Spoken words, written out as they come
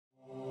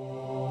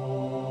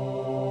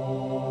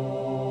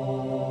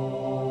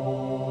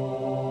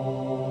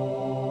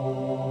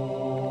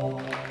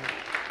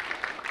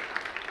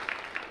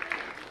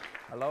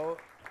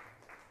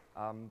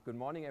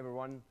morning,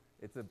 everyone.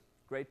 It's a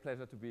great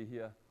pleasure to be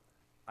here.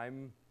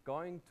 I'm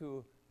going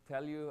to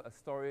tell you a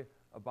story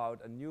about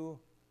a new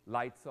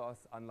light source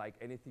unlike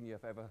anything you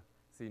have ever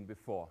seen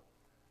before.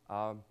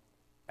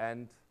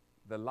 And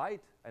the light,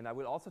 and I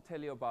will also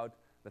tell you about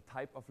the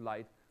type of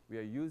light we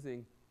are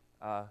using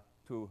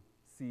to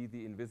see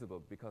the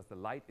invisible, because the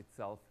light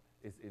itself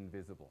is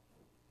invisible.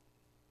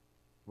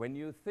 When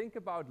you think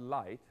about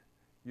light,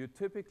 you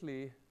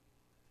typically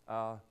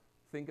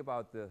think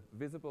about the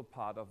visible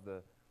part of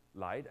the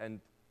light, and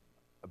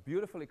a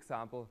beautiful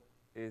example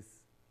is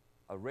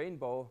a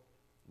rainbow,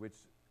 which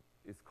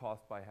is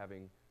caused by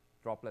having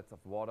droplets of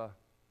water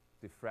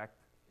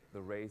diffract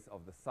the rays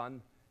of the sun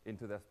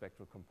into their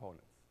spectral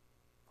components.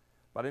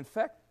 But in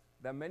fact,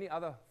 there are many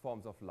other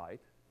forms of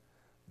light.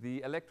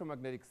 The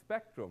electromagnetic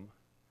spectrum,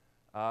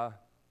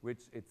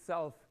 which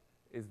itself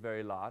is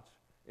very large,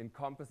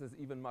 encompasses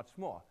even much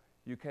more.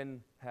 You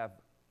can have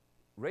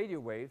radio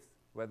waves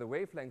where the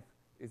wavelength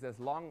is as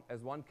long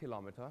as 1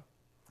 kilometer.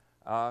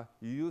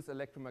 You use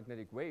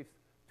electromagnetic waves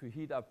to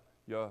heat up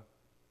your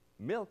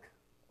milk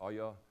or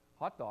your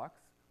hot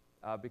dogs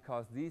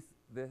because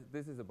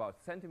this is about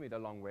centimeter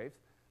long waves.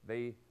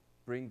 They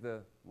bring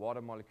the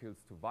water molecules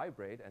to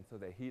vibrate, and so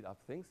they heat up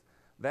things.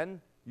 Then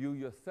you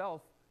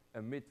yourself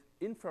emit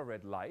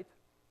infrared light,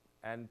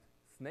 and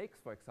snakes,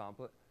 for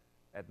example,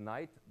 at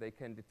night they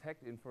can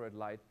detect infrared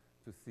light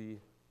to see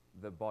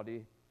the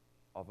body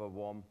of a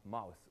warm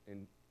mouse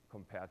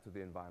compared to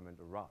the environment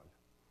around.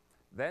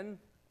 Then,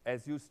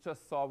 as you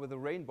just saw with the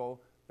rainbow,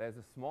 there's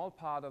a small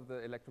part of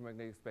the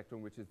electromagnetic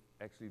spectrum which is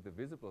actually the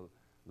visible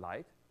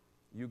light.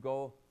 You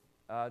go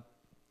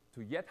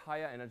to yet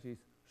higher energies,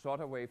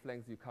 shorter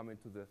wavelengths, you come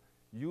into the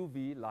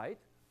UV light,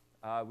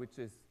 which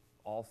is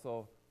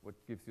also what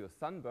gives you a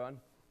sunburn.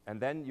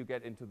 And then you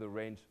get into the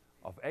range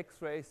of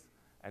X-rays.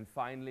 And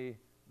finally,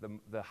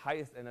 the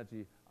highest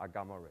energy are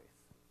gamma rays.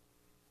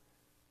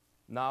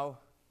 Now,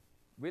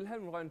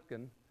 Wilhelm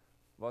Röntgen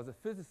was a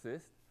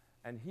physicist,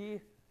 and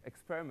he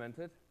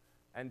experimented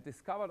and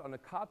discovered on a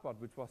cardboard,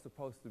 which was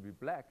supposed to be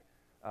black,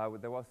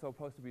 there was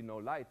supposed to be no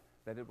light,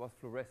 that it was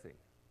fluorescing.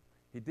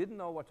 He didn't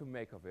know what to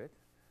make of it,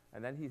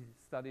 and then he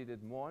studied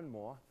it more and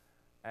more.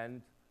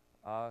 And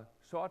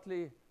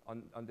shortly,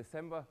 on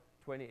December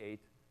 28,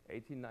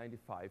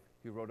 1895,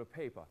 he wrote a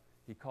paper.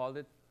 He called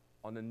it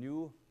 "On a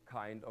New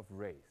Kind of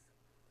Rays."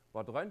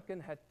 What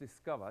Röntgen had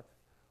discovered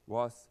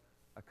was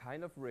a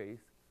kind of rays,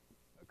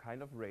 a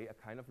kind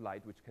of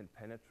light which can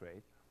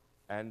penetrate.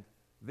 And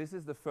this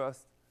is the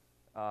first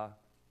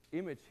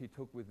image he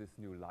took with this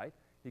new light.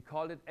 He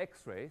called it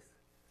X-rays,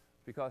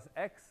 because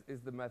X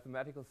is the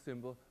mathematical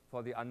symbol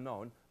for the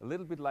unknown, a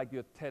little bit like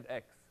your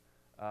TEDx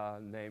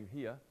name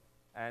here.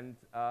 And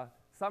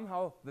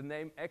somehow the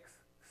name X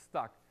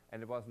stuck,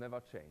 and it was never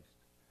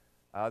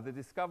changed. The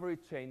discovery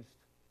changed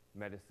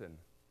medicine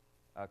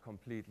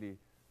completely.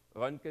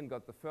 Röntgen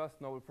got the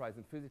first Nobel Prize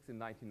in Physics in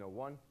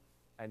 1901,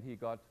 and he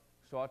got,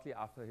 shortly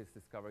after his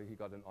discovery, he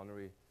got an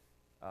honorary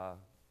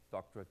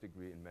doctorate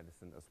degree in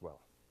medicine as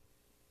well.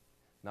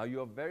 Now,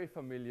 you are very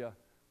familiar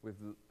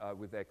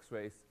with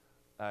X-rays.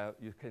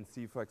 You can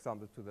see, for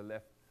example, to the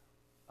left,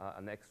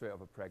 an X-ray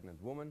of a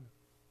pregnant woman.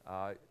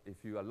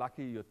 If you are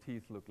lucky, your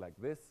teeth look like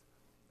this.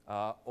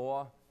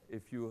 Or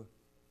if you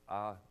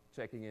are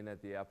checking in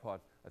at the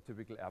airport, a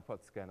typical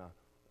airport scanner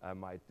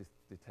might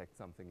detect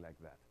something like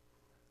that.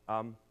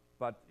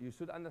 But you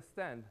should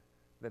understand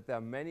that there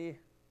are many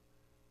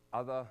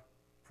other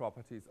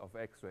properties of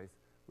X-rays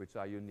which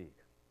are unique.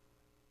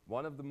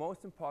 One of the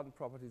most important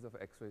properties of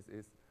X-rays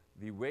is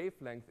the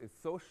wavelength is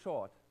so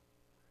short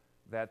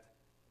that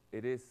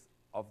it is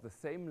of the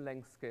same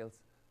length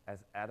scales as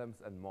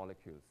atoms and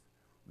molecules.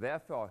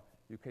 Therefore,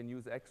 you can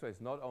use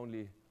X-rays not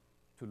only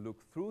to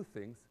look through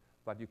things,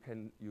 but you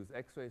can use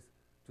X-rays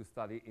to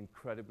study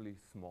incredibly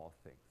small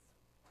things.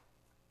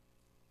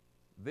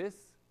 This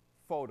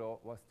photo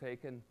was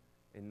taken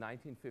in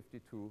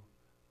 1952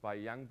 by a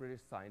young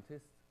British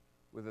scientist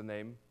with the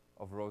name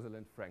of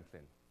Rosalind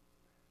Franklin.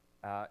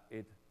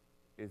 It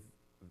is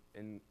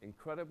an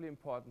incredibly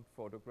important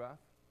photograph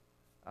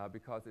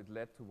because it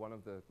led to one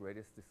of the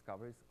greatest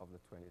discoveries of the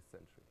 20th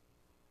century.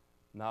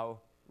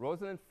 Now,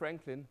 Rosalind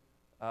Franklin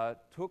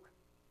took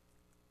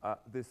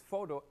this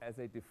photo as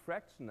a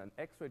diffraction, an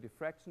X-ray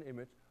diffraction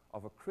image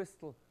of a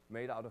crystal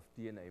made out of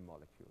DNA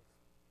molecules.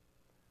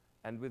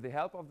 And with the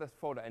help of this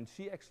photo, and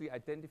she actually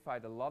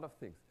identified a lot of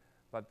things,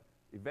 but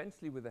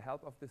eventually with the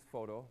help of this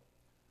photo,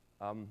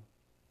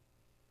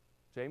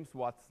 James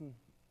Watson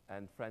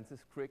and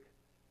Francis Crick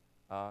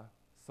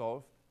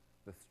solved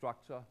the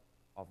structure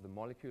of the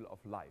molecule of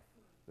life,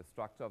 the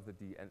structure of the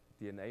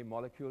DNA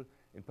molecule.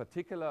 In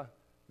particular,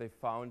 they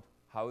found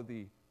how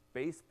the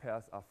base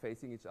pairs are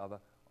facing each other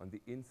on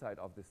the inside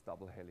of this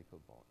double helical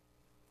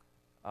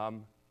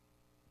bond.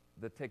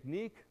 The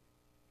technique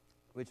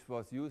which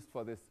was used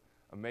for this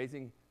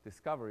amazing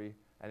discovery,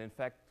 and in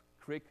fact,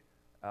 Crick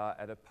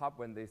at a pub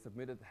when they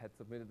had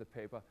submitted the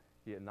paper,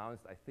 he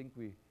announced, "I think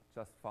we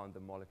just found the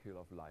molecule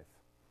of life."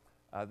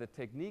 The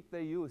technique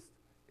they used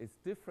is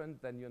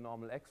different than your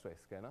normal X-ray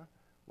scanner.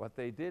 What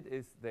they did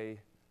is they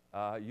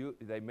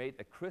they made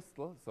a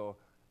crystal, so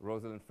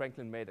Rosalind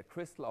Franklin made a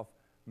crystal of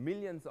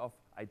millions of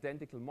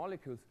identical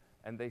molecules,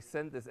 and they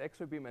sent this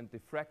X-ray beam and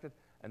diffracted,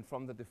 and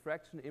from the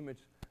diffraction image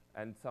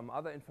and some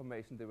other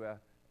information, they were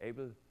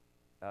able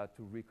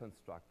to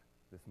reconstruct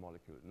this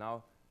molecule.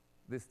 Now,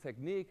 this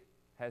technique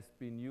has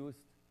been used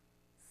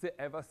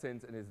ever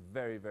since, and is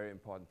very, very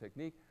important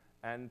technique,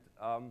 and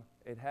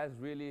it has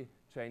really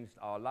changed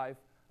our life.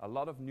 A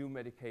lot of new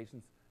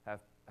medications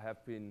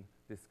have been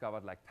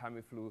discovered, like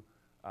Tamiflu,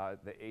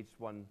 the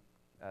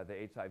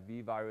the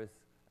HIV virus,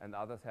 and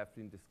others have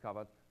been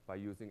discovered by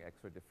using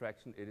X-ray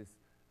diffraction. It is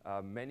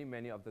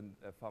many of the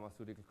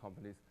pharmaceutical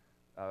companies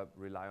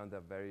rely on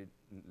their very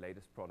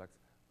latest products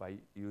by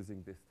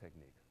using this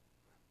technique.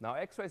 Now,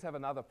 X-rays have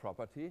another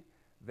property.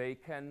 They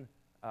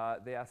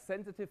are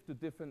sensitive to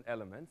different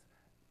elements,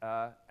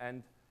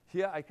 and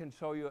here I can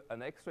show you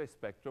an X-ray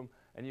spectrum,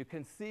 and you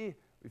can see,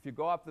 if you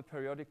go up the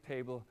periodic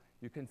table,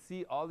 you can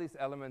see all these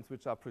elements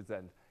which are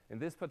present. In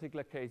this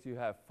particular case, you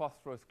have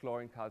phosphorus,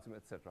 chlorine, calcium,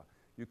 etc.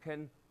 You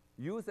can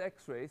use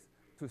X-rays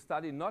to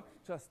study not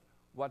just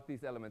what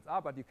these elements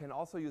are, but you can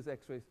also use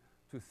X-rays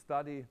to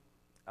study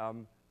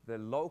the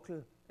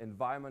local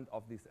environment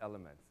of these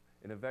elements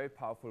in a very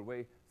powerful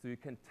way, so you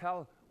can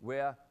tell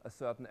where a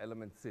certain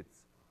element sits.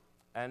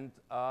 And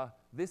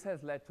this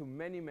has led to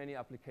many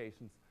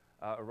applications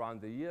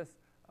around the years.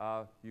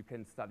 You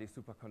can study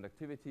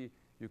superconductivity,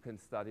 you can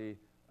study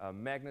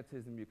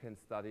magnetism,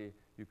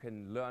 you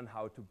can learn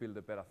how to build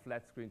a better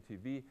flat screen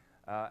TV,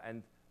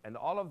 and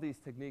all of these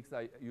techniques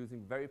are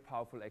using very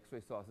powerful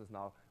X-ray sources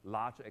now,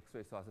 large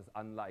X-ray sources,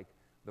 unlike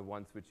the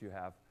ones which you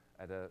have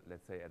at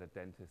let's say, at a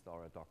dentist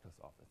or a doctor's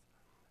office.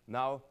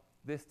 Now,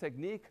 this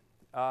technique,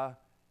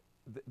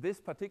 this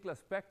particular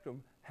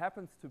spectrum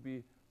happens to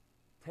be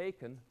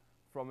taken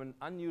from an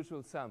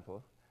unusual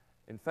sample.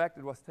 In fact,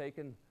 it was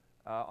taken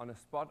on a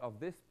spot of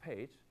this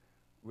page,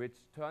 which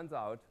turns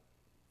out,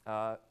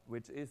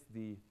 which is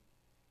the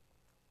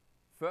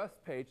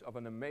first page of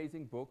an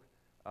amazing book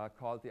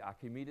called the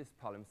Archimedes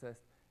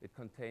Palimpsest. It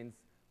contains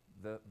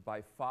the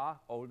by far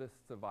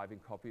oldest surviving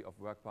copy of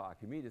work by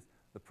Archimedes.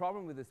 The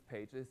problem with this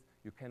page is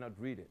you cannot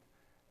read it.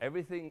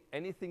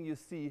 Anything you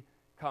see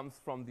comes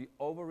from the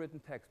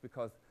overwritten text,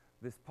 because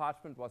this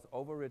parchment was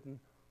overwritten,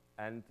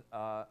 and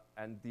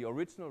the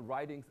original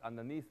writings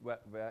underneath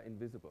were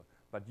invisible.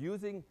 But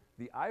using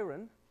the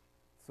iron,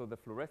 so the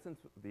fluorescence,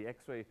 the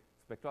X-ray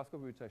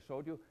spectroscopy which I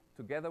showed you,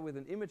 together with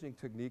an imaging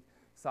technique,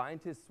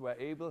 scientists were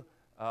able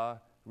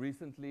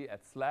recently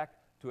at SLAC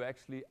to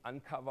actually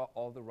uncover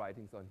all the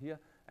writings on here,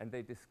 and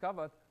they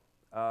discovered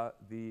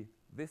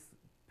this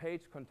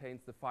page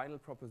contains the final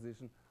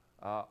proposition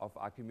of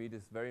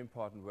Archimedes' very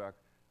important work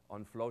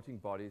on floating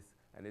bodies,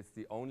 and it's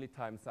the only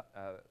time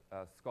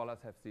scholars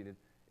have seen it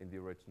in the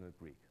original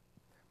Greek.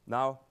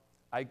 Now,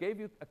 I gave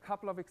you a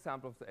couple of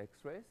examples of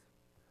X-rays,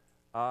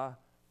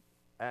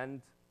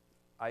 and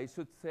I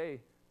should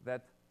say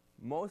that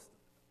most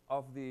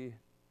of the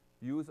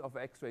use of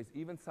X-rays,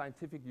 even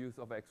scientific use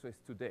of X-rays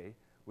today,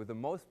 with the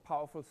most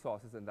powerful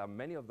sources, and there are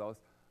many of those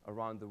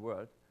around the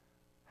world,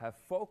 have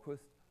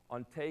focused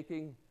on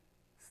taking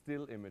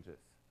still images.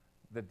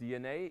 The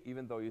DNA,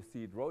 even though you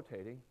see it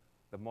rotating,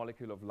 the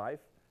molecule of life,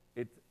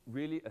 it's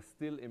really a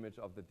still image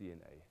of the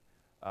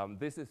DNA.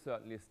 This is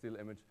certainly a still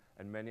image,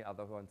 and many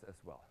other ones as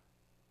well.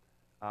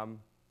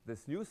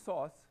 This new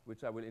source,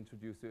 which I will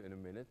introduce you in a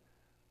minute,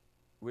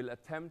 will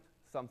attempt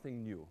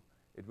something new.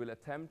 It will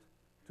attempt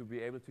to be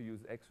able to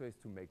use X-rays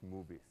to make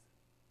movies.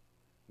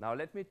 Now,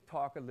 let me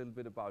talk a little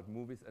bit about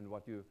movies and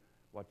what you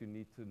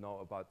need to know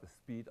about the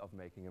speed of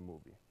making a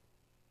movie.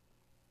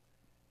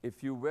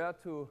 If you were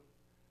to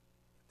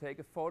take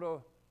a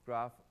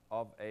photograph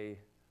of a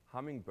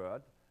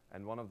hummingbird,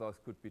 and one of those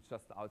could be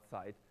just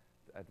outside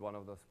at one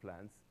of those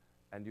plants,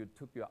 and you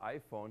took your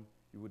iPhone,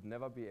 you would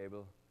never be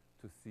able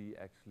to see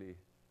actually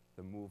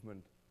the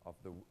movement of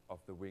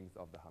the wings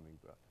of the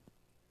hummingbird.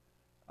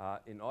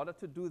 In order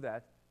to do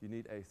that, you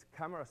need a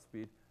camera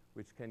speed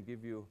which can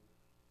give you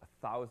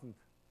 1,000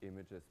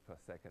 images per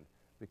second,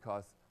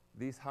 because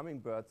these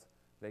hummingbirds,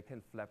 they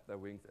can flap their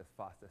wings as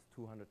fast as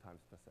 200 times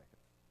per second.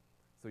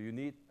 So you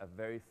need a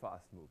very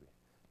fast movie.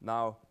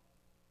 Now,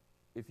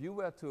 if you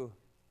were to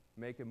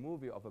make a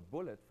movie of a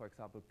bullet, for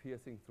example,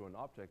 piercing through an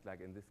object,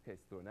 like in this case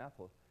through an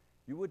apple,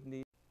 you would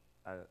need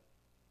a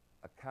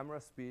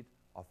camera speed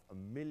of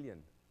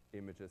 1,000,000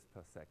 images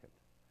per second,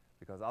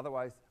 because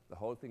otherwise the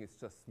whole thing is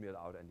just smeared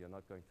out and you're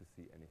not going to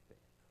see anything.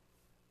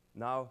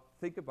 Now,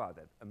 think about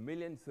that.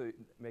 1,000,000, so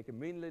make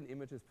 1,000,000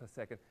 images per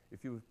second.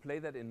 If you play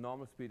that in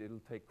normal speed, it'll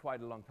take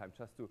quite a long time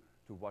just to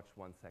watch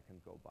 1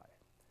 second go by.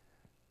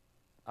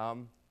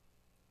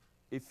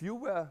 If you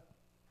were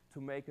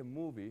to make a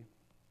movie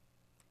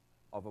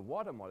of a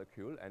water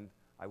molecule, and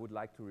I would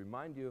like to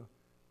remind you,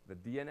 the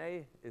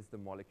DNA is the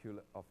molecule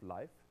of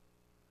life,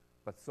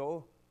 but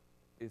so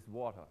is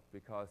water,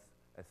 because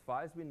as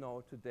far as we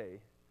know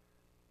today,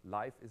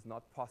 life is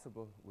not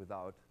possible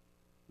without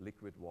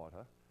liquid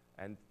water,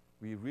 and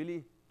we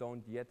really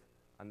don't yet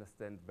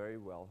understand very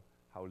well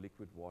how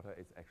liquid water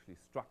is actually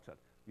structured.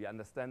 We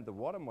understand the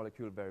water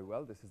molecule very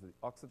well. This is the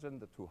oxygen,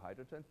 the two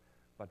hydrogens,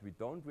 but we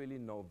don't really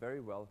know very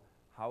well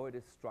how it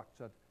is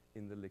structured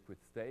in the liquid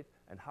state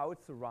and how it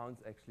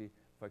surrounds actually,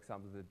 for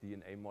example, the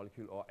DNA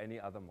molecule or any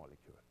other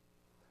molecule.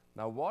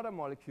 Now, water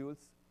molecules,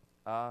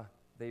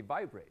 they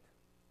vibrate.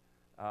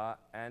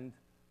 And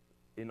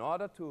in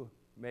order to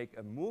make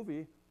a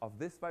movie of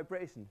this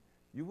vibration,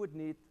 you would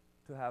need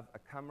to have a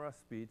camera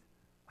speed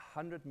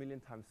 100 million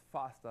times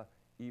faster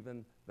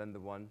even than the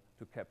one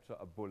to capture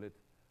a bullet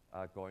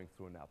going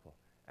through an apple.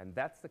 And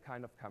that's the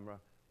kind of camera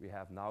we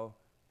have now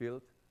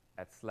built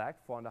at SLAC,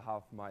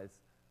 4.5 miles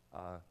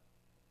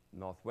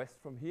northwest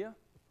from here.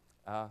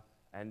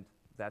 And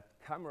that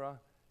camera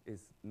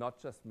is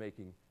not just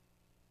being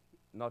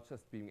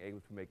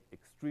able to make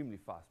extremely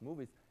fast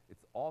movies,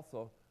 it's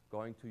also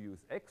going to use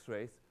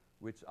X-rays,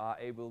 which are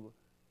able,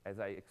 as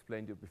I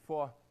explained to you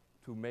before,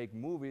 to make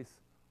movies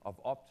of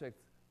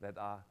objects that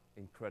are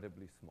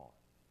incredibly small.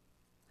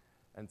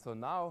 And so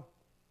now,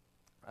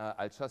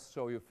 I'll just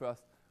show you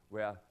first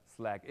where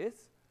SLAC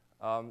is.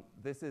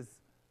 This is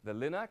the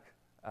Linac.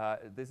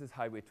 This is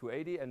Highway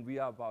 280, and we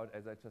are about,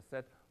 as I just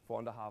said,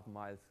 4.5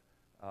 miles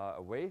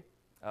away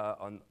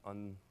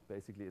on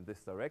basically in this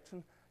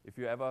direction. If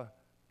you ever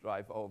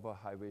drive over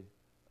Highway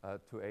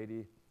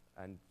 280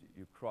 and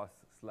you cross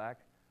SLAC,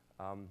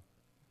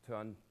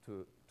 turn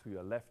to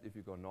your left if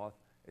you go north.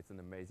 It's an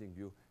amazing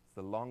view. It's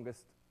the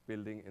longest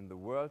building in the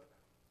world,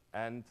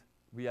 and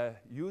we are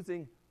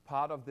using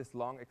part of this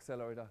long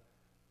accelerator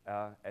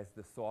as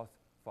the source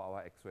for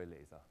our X-ray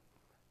laser.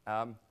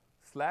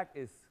 SLAC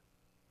is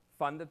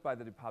funded by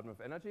the Department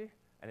of Energy,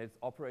 and it's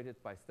operated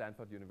by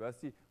Stanford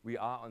University. We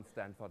are on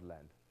Stanford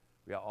land.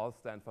 We are all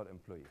Stanford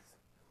employees.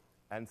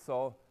 And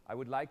so I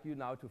would like you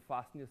now to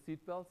fasten your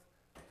seatbelts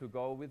to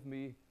go with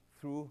me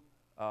through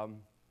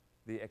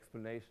the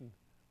explanation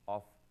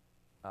of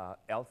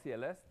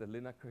LCLS, the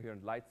Linac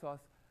Coherent Light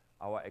Source,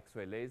 our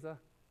X-ray laser,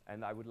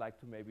 and I would like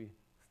to maybe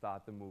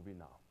start the movie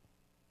now.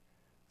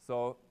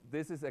 So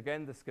this is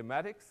again the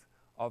schematics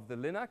of the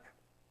Linac,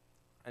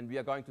 and we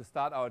are going to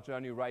start our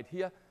journey right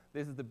here.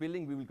 This is the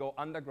building. We will go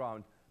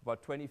underground,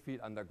 about 20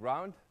 feet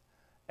underground.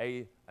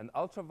 An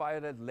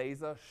ultraviolet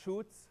laser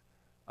shoots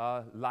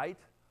light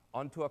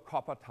onto a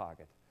copper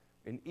target.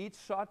 In each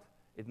shot,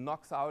 it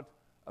knocks out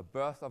a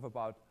burst of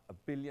about 1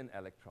 billion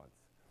electrons.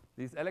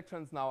 These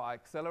electrons now are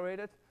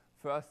accelerated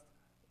first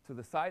to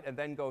the side and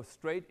then go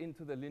straight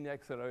into the linear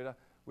accelerator,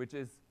 which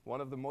is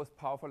one of the most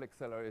powerful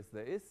accelerators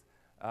there is.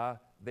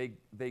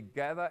 They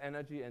gather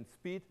energy and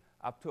speed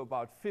up to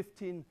about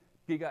 15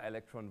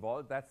 giga-electron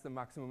volt. That's the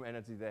maximum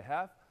energy they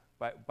have.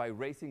 By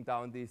racing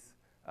down this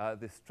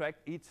track,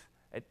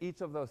 at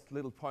each of those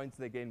little points,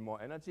 they gain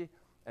more energy.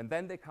 And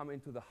then they come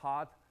into the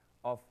heart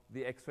of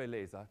the X-ray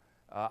laser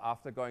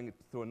after going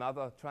through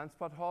another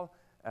transport hall.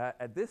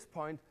 At this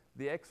point,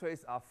 the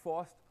X-rays are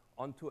forced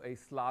onto a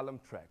slalom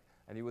track.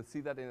 And you will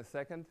see that in a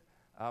second.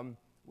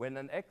 When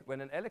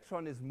an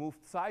electron is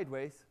moved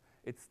sideways,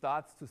 it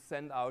starts to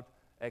send out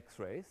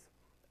X-rays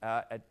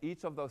at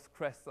each of those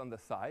crests on the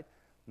side.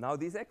 Now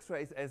these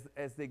X-rays,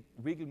 as they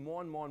wiggle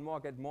more and more and more,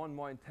 get more and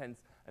more intense,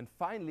 and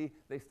finally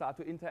they start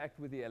to interact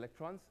with the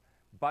electrons,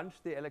 bunch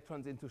the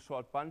electrons into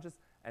short bunches,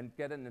 and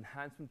get an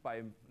enhancement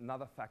by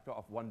another factor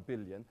of 1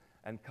 billion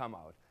and come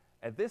out.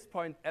 At this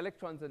point,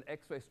 electrons and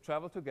X-rays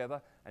travel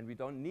together, and we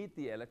don't need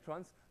the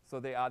electrons, so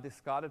they are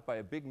discarded by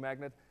a big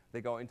magnet. They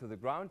go into the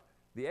ground.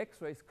 The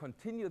X-rays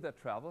continue their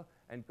travel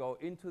and go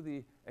into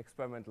the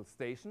experimental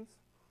stations.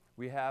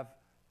 We have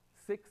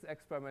 6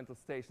 experimental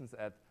stations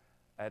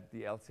at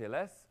the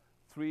LCLS,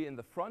 3 in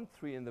the front,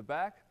 3 in the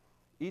back.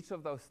 Each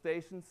of those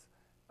stations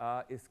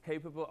is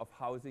capable of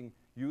housing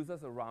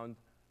users around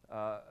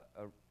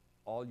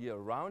all year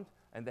round,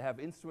 and they have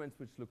instruments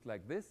which look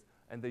like this.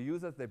 And the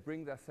users, they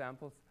bring their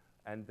samples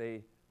and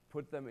they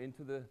put them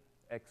into the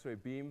X-ray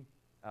beam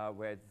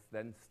where it's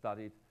then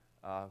studied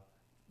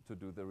to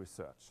do the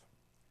research.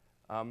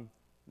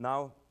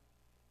 Now,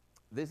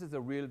 this is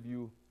a real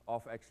view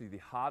of actually the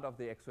heart of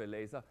the X-ray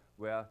laser,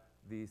 where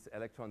these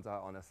electrons are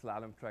on a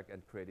slalom track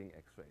and creating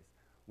X-rays.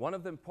 One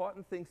of the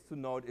important things to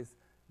note is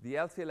the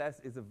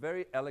LCLS is a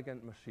very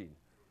elegant machine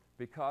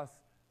because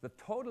the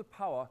total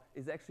power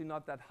is actually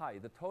not that high.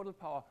 The total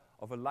power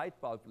of a light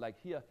bulb like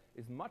here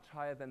is much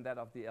higher than that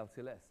of the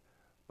LCLS.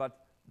 But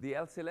the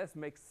LCLS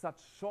makes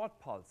such short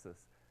pulses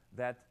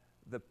that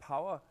the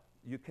power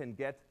you can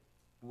get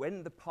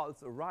when the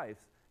pulse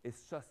arrives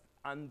is just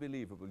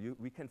unbelievable.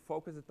 We can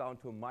focus it down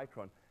to a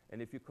micron,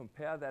 and if you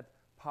compare that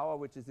power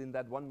which is in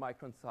that 1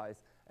 micron size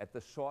at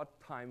the short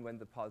time when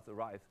the pulse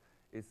arrives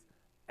is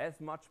as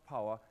much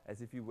power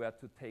as if you were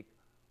to take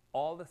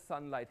all the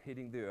sunlight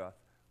hitting the Earth,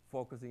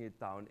 focusing it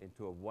down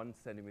into a 1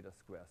 centimeter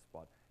square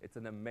spot. It's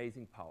an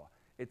amazing power.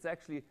 It's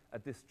actually a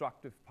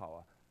destructive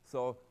power.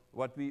 So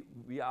what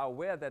we are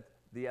aware that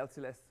the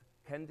LCLS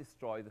can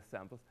destroy the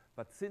samples,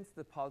 but since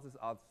the pulses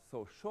are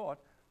so short,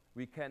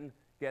 we can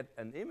get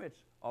an image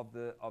of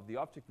the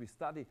object we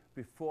study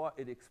before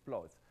it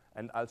explodes.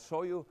 And I'll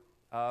show you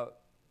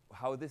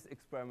how this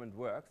experiment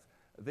works.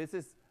 This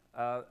is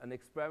an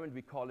experiment.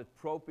 We call it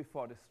Probe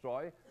Before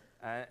Destroy,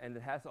 and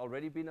it has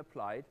already been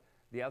applied.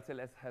 The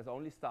LCLS has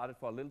only started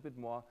for a little bit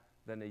more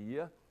than a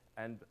year,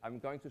 and I'm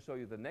going to show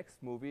you the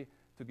next movie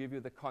to give you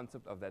the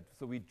concept of that.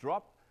 So we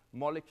drop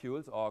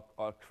molecules or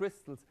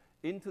crystals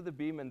into the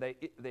beam, and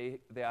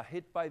they are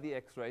hit by the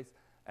X-rays,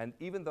 and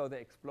even though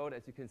they explode,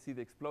 as you can see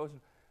the explosion,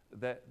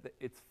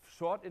 it's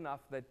short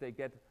enough that they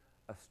get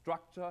a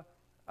structure,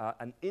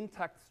 an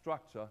intact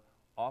structure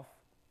of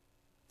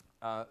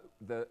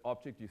the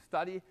object you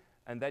study,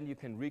 and then you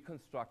can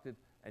reconstruct it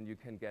and you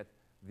can get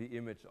the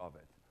image of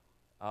it.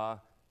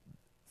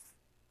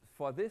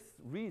 For this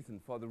reason,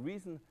 for the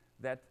reason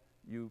that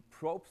you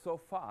probe so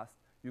fast,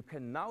 you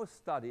can now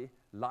study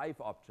live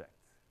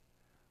objects.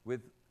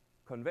 With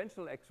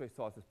conventional X-ray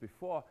sources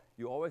before,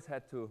 you always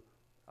had to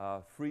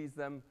freeze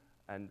them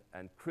and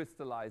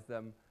crystallize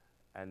them,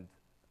 and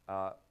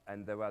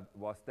there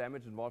was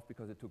damage involved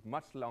because it took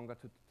much longer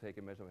to take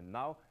a measurement.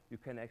 Now you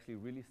can actually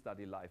really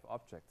study live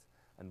objects.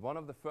 And one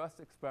of the first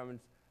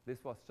experiments,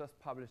 this was just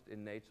published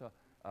in Nature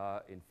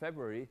in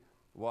February,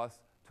 was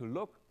to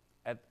look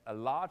at a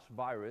large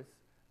virus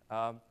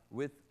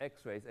with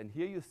X-rays. And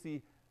here you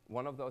see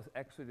one of those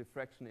X-ray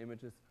diffraction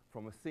images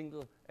from a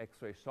single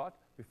X-ray shot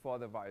before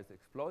the virus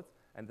explodes.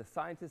 And the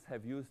scientists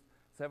have used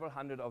several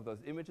hundred of those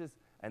images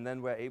and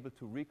then were able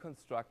to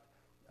reconstruct.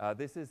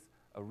 This is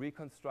a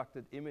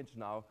reconstructed image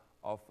now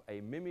of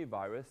a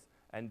mimivirus,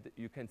 and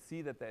you can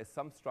see that there is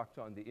some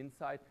structure on the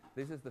inside.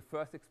 This is the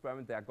first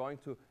experiment. They are going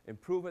to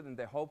improve it, and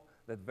they hope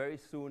that very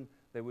soon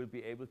they will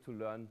be able to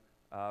learn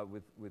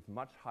with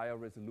much higher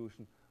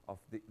resolution of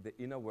the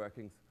inner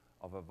workings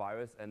of a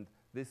virus, and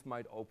this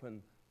might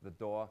open the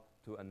door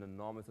to an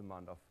enormous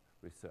amount of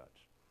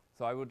research.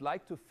 So I would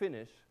like to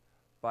finish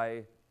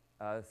by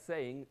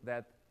saying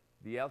that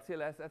the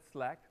LCLS at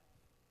SLAC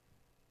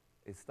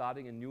is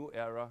starting a new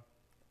era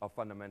of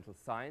fundamental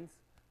science,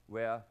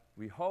 where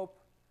we hope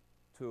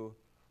to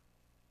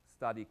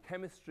study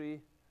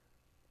chemistry,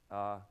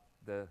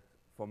 the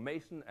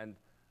formation and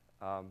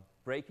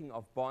breaking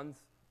of bonds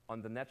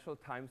on the natural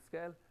time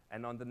scale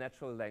and on the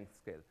natural length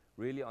scale,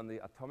 really on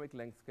the atomic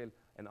length scale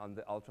and on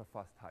the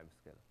ultra-fast time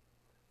scale.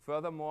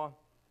 Furthermore,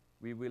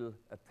 we will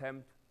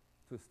attempt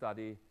to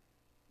study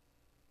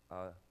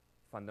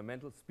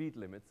fundamental speed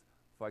limits.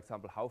 For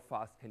example, how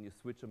fast can you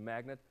switch a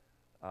magnet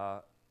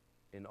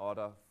in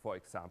order, for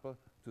example,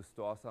 to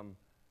store some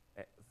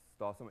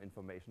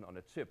information on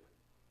a chip,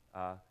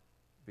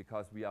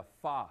 because we are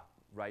far,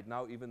 right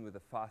now, even with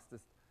the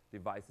fastest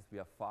devices, we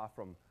are far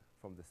from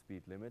the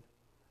speed limit.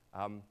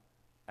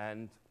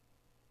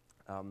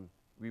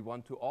 We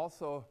want to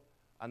also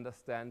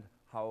understand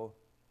how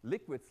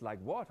liquids like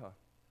water,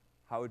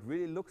 how it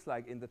really looks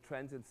like in the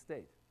transient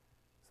state.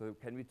 So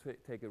can we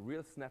take a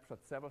real snapshot,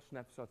 several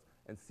snapshots,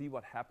 and see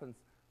what happens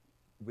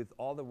with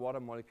all the water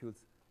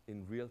molecules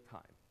in real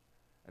time?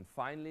 And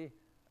finally,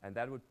 and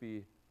that would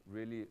be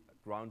really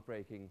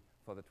groundbreaking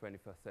for the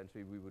 21st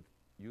century, we would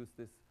use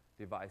this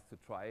device to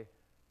try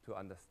to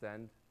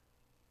understand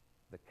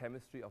the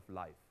chemistry of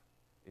life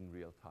in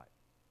real time.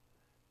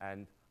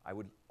 And I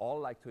would all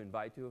like to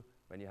invite you,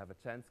 when you have a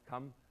chance,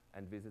 come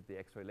and visit the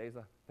X-ray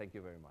laser. Thank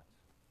you very much.